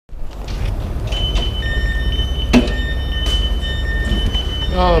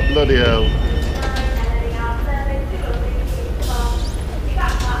Oh, bloody hell. I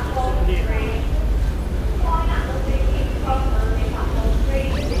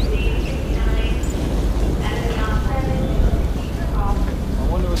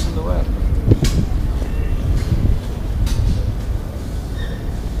wonder what's in the web.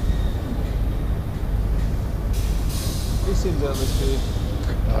 He seems out this dude.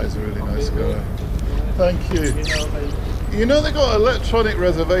 Oh, he's a really nice guy. Thank you. You know they got an electronic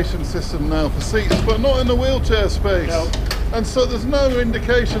reservation system now for seats, but not in the wheelchair space. No. And so there's no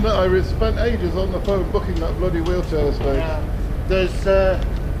indication that I spent ages on the phone booking that bloody wheelchair space. Yeah. There's yeah.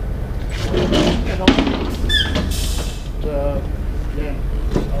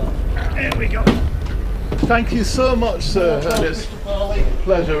 There we go. Thank you so much, sir. And it's a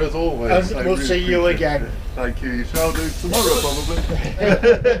pleasure as always. And we'll see you again. Thank you. You shall do tomorrow, probably.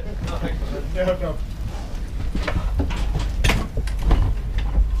 No.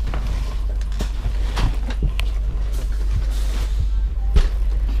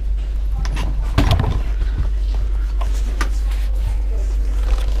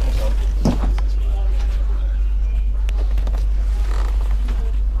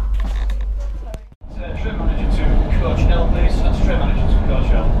 Train manager to Coach L, please. That's train manager to Coach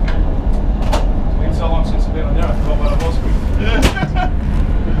L. It's been so long since I've been on there, I forgot what I was.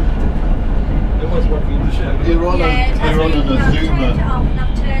 It was working in the shed. You're on a Zoomer.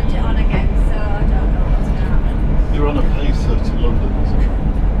 I've turned it on again, so I don't know what's going to happen. You're on a pacer to London.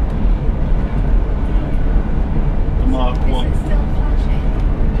 The Mark Is 1. it still flashing?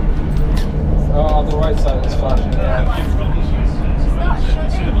 Oh, on the right side it's flashing. Yeah.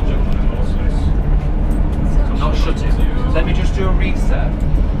 Not shut it. Let me just do a reset. It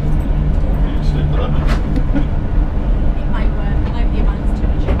might work. Maybe mine's too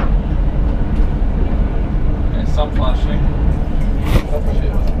much. Okay, stop flashing.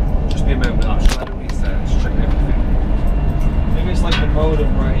 Just be a moment, I'll just let it reset. Just check everything. Maybe it's like the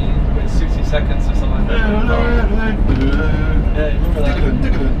modem, right? You wait 60 seconds or something like that. Yeah, you remember that?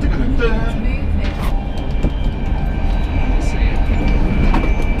 It's moving.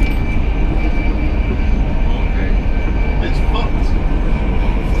 It's fucked.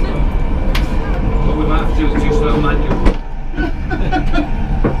 What we might have to do is do slow manual.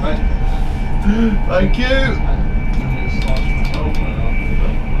 Right. Thank you.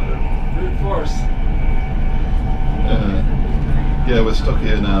 Brute force. Yeah, we're stuck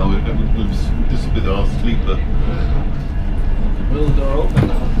here now. This will be our sleeper. Will the door open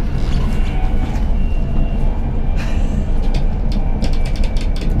now?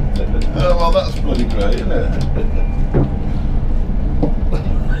 Oh, well, that's bloody great, isn't it?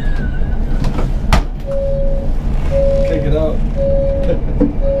 Kick it out.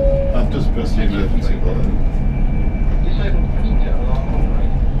 I've just pressed the emergency button.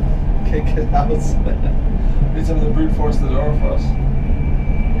 Kick it out. Need some of the brute force the door for us.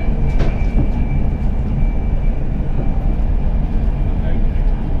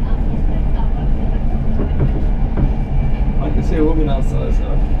 I can see a woman outside, so.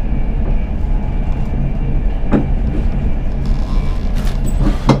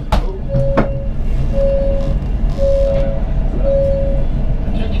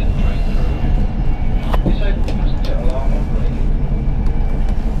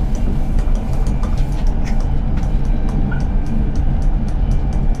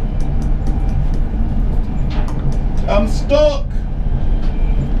 I'm stuck!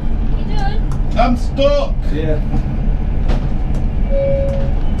 You doing? I'm stuck! Yeah.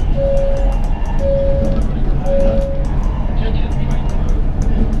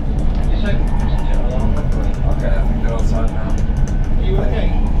 Okay, I think they're outside now. Are you okay?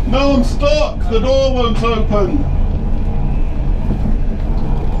 No, I'm stuck! The door won't open!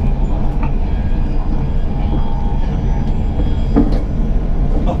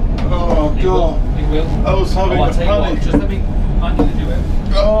 Oh god. It will. I was having I'll a tell you what, panic. just let me manually do it.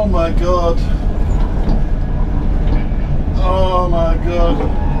 Oh my god. Oh my god.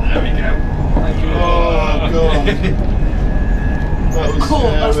 There we go. Thank you. Oh god. That was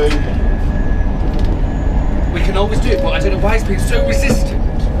scary. We can always do it, but I don't know why it's been so resistant.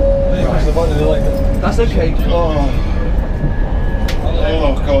 Maybe push the button like this. That's okay.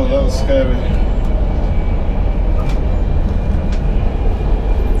 Oh god, that was scary.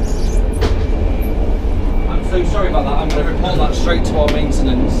 I'm so sorry about that. I'm going to report that straight to our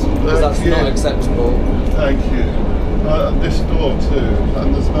maintenance because that's Thank you. not acceptable. Thank you. This door too,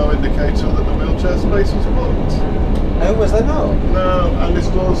 and there's no indicator that the wheelchair space was booked. Oh, was there not? No, and this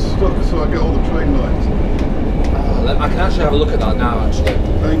door's stuck, so I get all the train lights. I can actually have a look at that now, actually.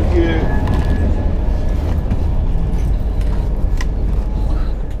 Thank you.